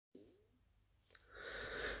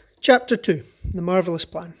Chapter 2. The Marvellous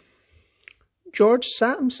Plan. George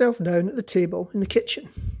sat himself down at the table in the kitchen.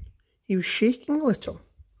 He was shaking a little.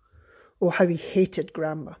 Oh, how he hated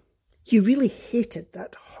Grandma. He really hated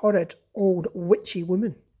that horrid old witchy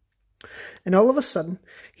woman. And all of a sudden,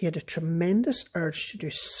 he had a tremendous urge to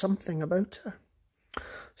do something about her.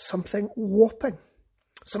 Something whopping.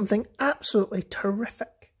 Something absolutely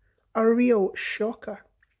terrific. A real shocker.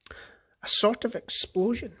 A sort of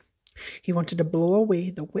explosion. He wanted to blow away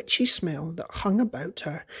the witchy smell that hung about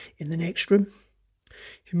her in the next room.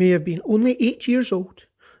 He may have been only 8 years old,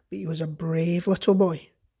 but he was a brave little boy.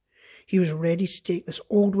 He was ready to take this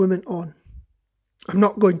old woman on. "I'm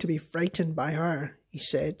not going to be frightened by her," he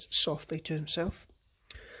said softly to himself.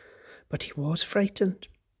 But he was frightened.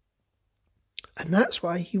 And that's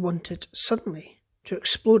why he wanted suddenly to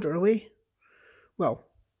explode her away. Well,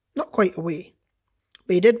 not quite away,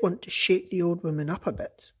 but he did want to shake the old woman up a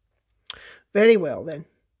bit. Very well, then.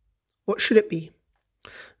 What should it be?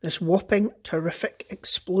 This whopping, terrific,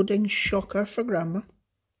 exploding shocker for Grandma?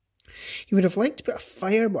 He would have liked to put a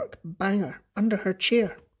firework banger under her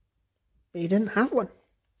chair, but he didn't have one.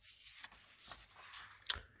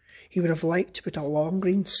 He would have liked to put a long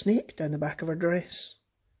green snake down the back of her dress,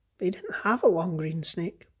 but he didn't have a long green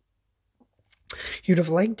snake. He would have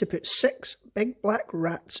liked to put 6 big black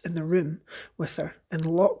rats in the room with her and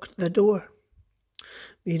locked the door.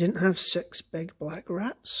 But he didn't have 6 big black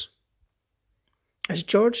rats. As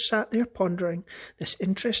George sat there pondering this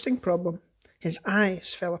interesting problem, his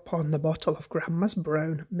eyes fell upon the bottle of Grandma's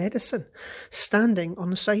brown medicine standing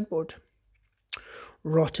on the sideboard.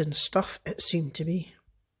 Rotten stuff it seemed to be.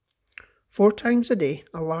 4 times a day,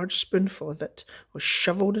 a large spoonful of it was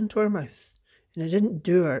shovelled into her mouth, and it didn't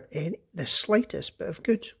do her the slightest bit of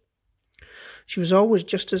good. She was always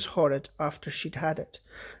just as horrid after she'd had it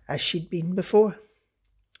as she'd been before.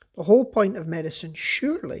 The whole point of medicine,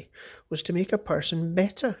 surely, was to make a person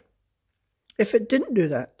better. If it didn't do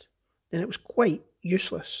that, then it was quite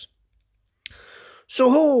useless.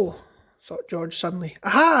 "So-ho!" thought George suddenly.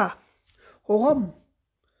 "Aha! Ho-hum!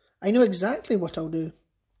 I know exactly what I'll do.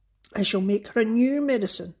 I shall make her a new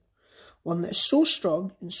medicine, one that is so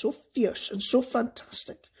strong and so fierce and so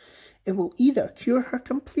fantastic, it will either cure her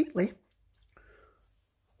completely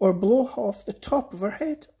or blow off the top of her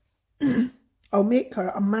head. I'll make her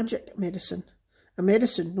a magic medicine, a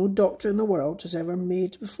medicine no doctor in the world has ever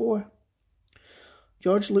made before."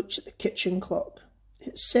 George looked at the kitchen clock.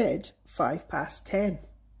 It said 10:05.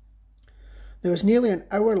 There was nearly an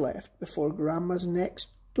hour left before Grandma's next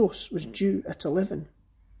dose was due at 11.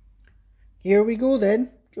 "Here we go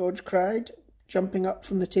then," George cried, jumping up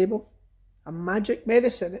from the table. "A magic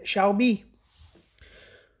medicine it shall be.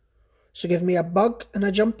 So give me a bug and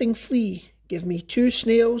a jumping flea, give me 2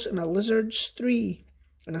 snails and a lizard's 3,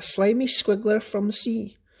 and a slimy squiggler from the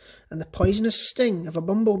sea, and the poisonous sting of a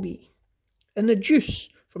bumblebee, and the juice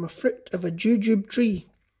from a fruit of a jujube tree,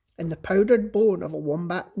 and the powdered bone of a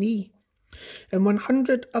wombat knee, and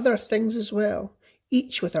 100 other things as well,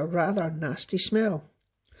 each with a rather nasty smell.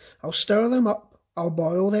 I'll stir them up, I'll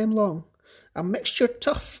boil them long, a mixture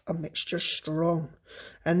tough, a mixture strong,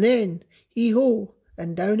 and then, hee-ho,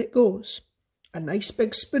 and down it goes, a nice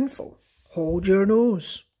big spoonful. Hold your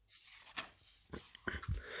nose.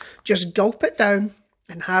 Just gulp it down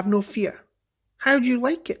and have no fear. How'd you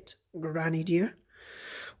like it, Granny dear?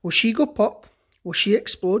 Will she go pop? Will she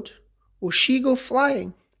explode? Will she go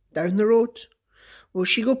flying down the road? Will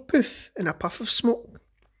she go poof in a puff of smoke?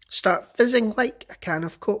 Start fizzing like a can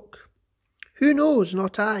of Coke? Who knows,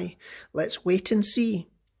 not I. Let's wait and see.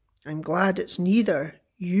 I'm glad it's neither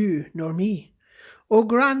you nor me. Oh,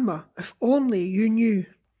 Grandma, if only you knew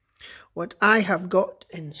what I have got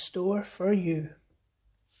in store for you."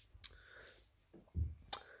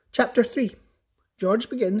 Chapter 3. George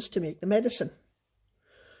begins to make the medicine.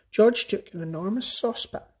 George took an enormous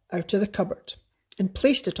saucepan out of the cupboard and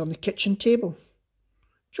placed it on the kitchen table.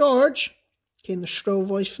 "George," came the shrill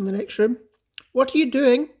voice from the next room. "What are you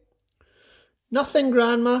doing?" "Nothing,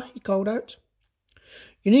 Grandma," he called out.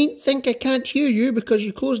 "You needn't think I can't hear you because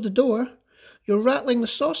you closed the door. You're rattling the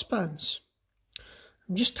saucepans."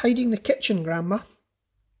 "I'm just tidying the kitchen, Grandma."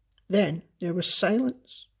 Then there was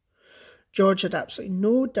silence. George had absolutely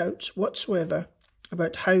no doubts whatsoever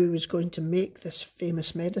about how he was going to make this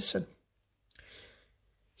famous medicine.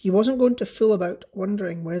 He wasn't going to fool about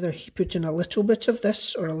wondering whether he put in a little bit of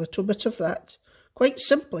this or a little bit of that. Quite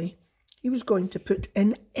simply, he was going to put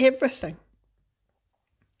in everything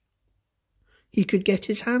he could get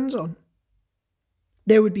his hands on.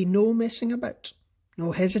 There would be no messing about,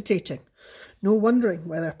 no hesitating, no wondering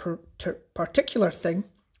whether a particular thing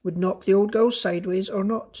would knock the old girl sideways or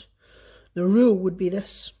not. The rule would be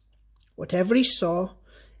this: Whatever he saw,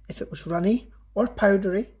 if it was runny or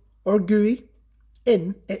powdery or gooey,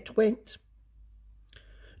 in it went.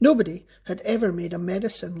 Nobody had ever made a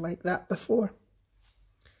medicine like that before.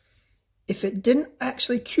 If it didn't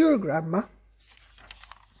actually cure Grandma,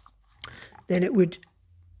 then it would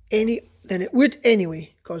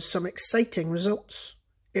anyway cause some exciting results.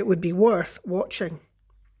 It would be worth watching.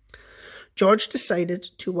 George decided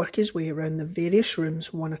to work his way around the various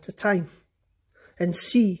rooms one at a time and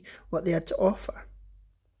see what they had to offer.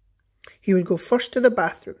 He would go first to the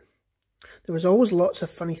bathroom. There was always lots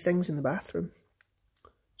of funny things in the bathroom.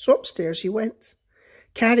 So upstairs he went,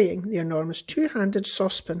 carrying the enormous two-handed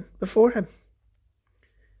saucepan before him.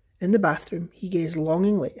 In the bathroom he gazed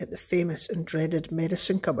longingly at the famous and dreaded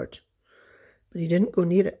medicine cupboard, but he didn't go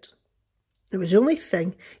near it. It was the only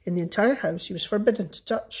thing in the entire house he was forbidden to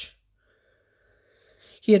touch.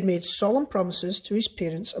 He had made solemn promises to his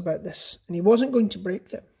parents about this, and he wasn't going to break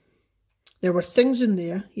them. There were things in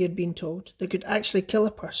there, he had been told, that could actually kill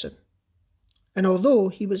a person. And although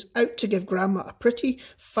he was out to give Grandma a pretty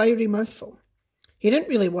fiery mouthful, he didn't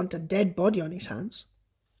really want a dead body on his hands.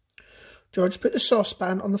 George put the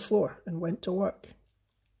saucepan on the floor and went to work.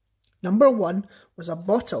 Number 1 was a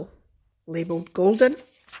bottle labelled Golden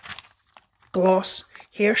Gloss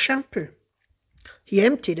Hair Shampoo. He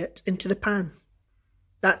emptied it into the pan.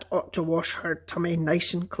 That ought to wash her tummy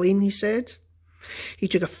nice and clean, he said. He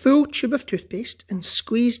took a full tube of toothpaste and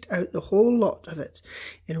squeezed out the whole lot of it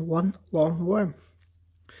in one long worm.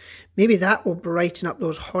 Maybe that will brighten up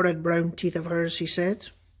those horrid brown teeth of hers, he said.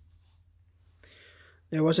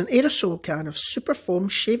 There was an aerosol can of superfoam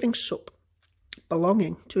shaving soap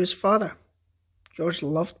belonging to his father. George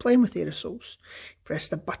loved playing with aerosols. He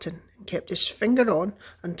pressed the button and kept his finger on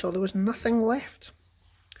until there was nothing left.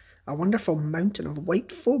 A wonderful mountain of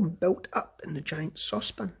white foam built up in the giant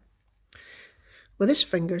saucepan. With his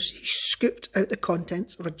fingers, he scooped out the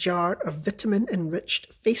contents of a jar of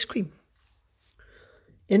vitamin-enriched face cream.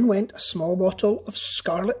 In went a small bottle of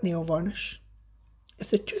scarlet nail varnish.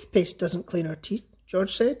 If the toothpaste doesn't clean our teeth,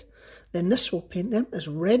 George said, then this will paint them as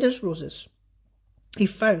red as roses. He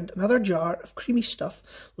found another jar of creamy stuff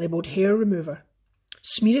labelled hair remover.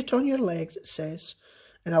 Smear it on your legs, it says,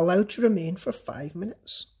 and allow to remain for 5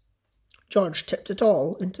 minutes. George tipped it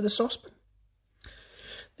all into the saucepan.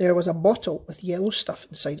 There was a bottle with yellow stuff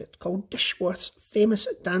inside it called Dishworth's famous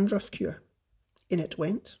dandruff cure. In it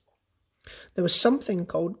went. There was something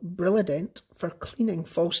called Brilladent for cleaning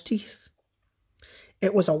false teeth.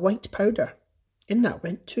 It was a white powder. In that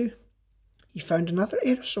went too. He found another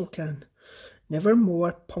aerosol can.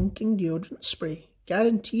 Nevermore punking deodorant spray.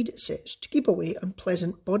 Guaranteed, it says, to keep away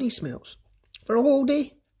unpleasant body smells. For a whole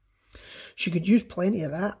day. She could use plenty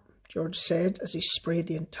of that, George said as he sprayed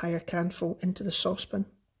the entire canful into the saucepan.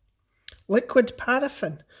 Liquid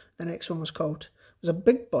paraffin, the next one was called. It was a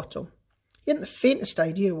big bottle. He hadn't the faintest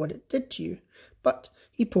idea what it did to you, but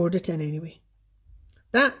he poured it in anyway.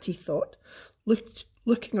 That, he thought,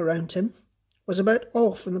 looking around him, was about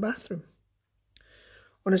all from the bathroom.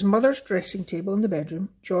 On his mother's dressing table in the bedroom,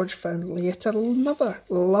 George found yet another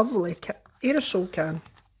lovely aerosol can.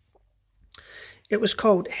 It was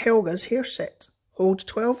called Helga's Hair Set. Hold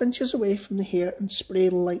 12 inches away from the hair and spray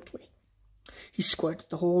lightly. He squirted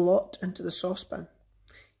the whole lot into the saucepan.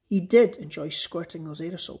 He did enjoy squirting those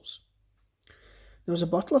aerosols. There was a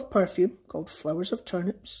bottle of perfume called Flowers of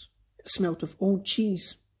Turnips. It smelt of old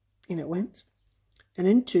cheese. In it went. And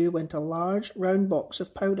in too went a large round box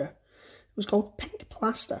of powder. It was called Pink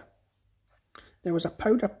Plaster. There was a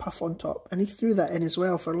powder puff on top, and he threw that in as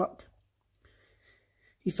well for luck.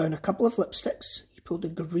 He found a couple of lipsticks. He pulled the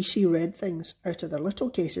greasy red things out of their little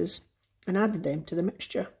cases and added them to the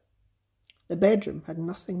mixture. The bedroom had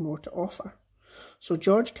nothing more to offer, so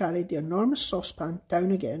George carried the enormous saucepan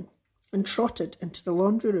down again and trotted into the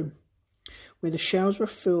laundry room, where the shelves were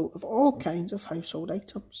full of all kinds of household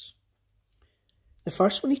items. The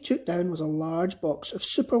first one he took down was a large box of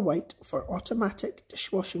super white for automatic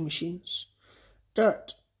dishwashing machines.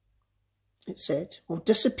 Dirt, it said, will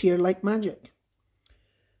disappear like magic.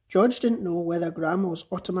 George didn't know whether Grandma was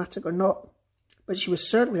automatic or not, but she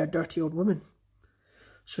was certainly a dirty old woman.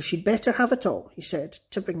 So she'd better have it all, he said,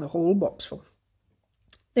 tipping the whole box full.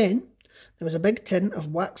 Then there was a big tin of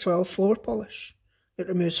Waxwell floor polish. It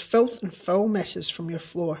removes filth and foul messes from your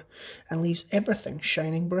floor and leaves everything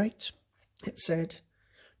shining bright, it said.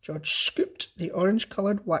 George scooped the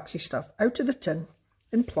orange-coloured waxy stuff out of the tin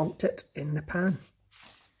and plonked it in the pan.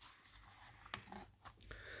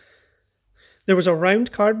 There was a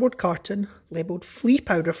round cardboard carton labelled flea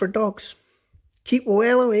powder for dogs. Keep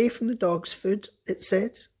well away from the dog's food, it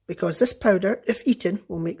said, because this powder, if eaten,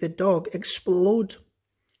 will make the dog explode.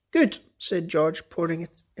 Good, said George, pouring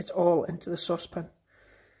it all into the saucepan.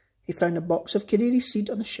 He found a box of canary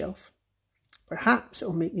seed on the shelf. "Perhaps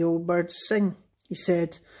it'll make the old birds sing," he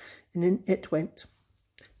said, and in it went.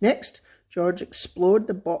 Next, George explored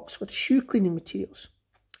the box with shoe cleaning materials,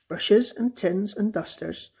 brushes and tins and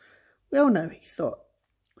dusters. Well now, he thought,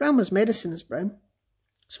 Grandma's medicine is brown,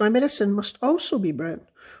 so my medicine must also be brown,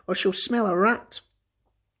 or she'll smell a rat.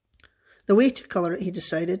 The way to colour it, he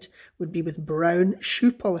decided, would be with brown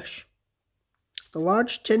shoe polish. The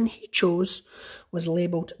large tin he chose was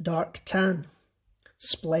labelled dark tan.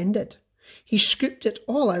 Splendid. He scooped it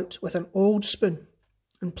all out with an old spoon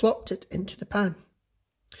and plopped it into the pan.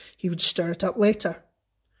 He would stir it up later.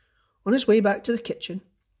 On his way back to the kitchen,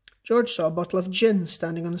 George saw a bottle of gin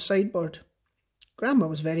standing on the sideboard. Grandma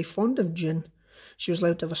was very fond of gin. She was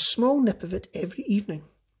allowed to have a small nip of it every evening.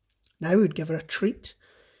 Now he would give her a treat.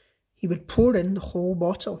 He would pour in the whole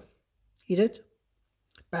bottle. He did.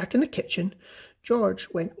 Back in the kitchen, George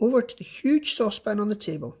went over to the huge saucepan on the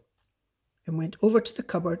table and went over to the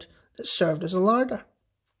cupboard that served as a larder.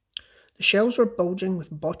 The shelves were bulging with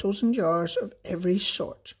bottles and jars of every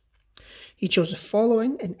sort. He chose the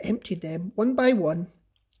following and emptied them one by one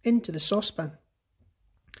into the saucepan: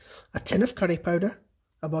 a tin of curry powder,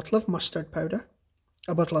 a bottle of mustard powder,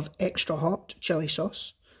 a bottle of extra hot chili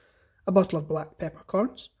sauce, a bottle of black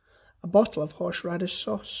peppercorns, a bottle of horseradish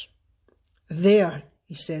sauce. "There,"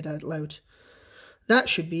 he said out loud. "That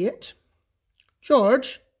should be it."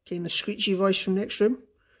 "George," came the screechy voice from the next room,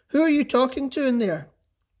 "who are you talking to in there?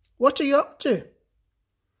 What are you up to?"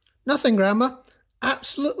 "Nothing, Grandma.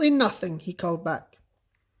 Absolutely nothing," he called back.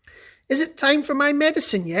 "Is it time for my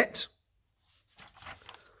medicine yet?"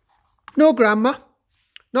 "No, Grandma.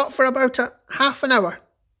 Not for about half an hour."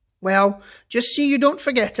 "Well, just see you don't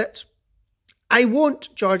forget it." "I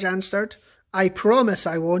won't," George answered. "I promise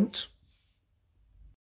I won't."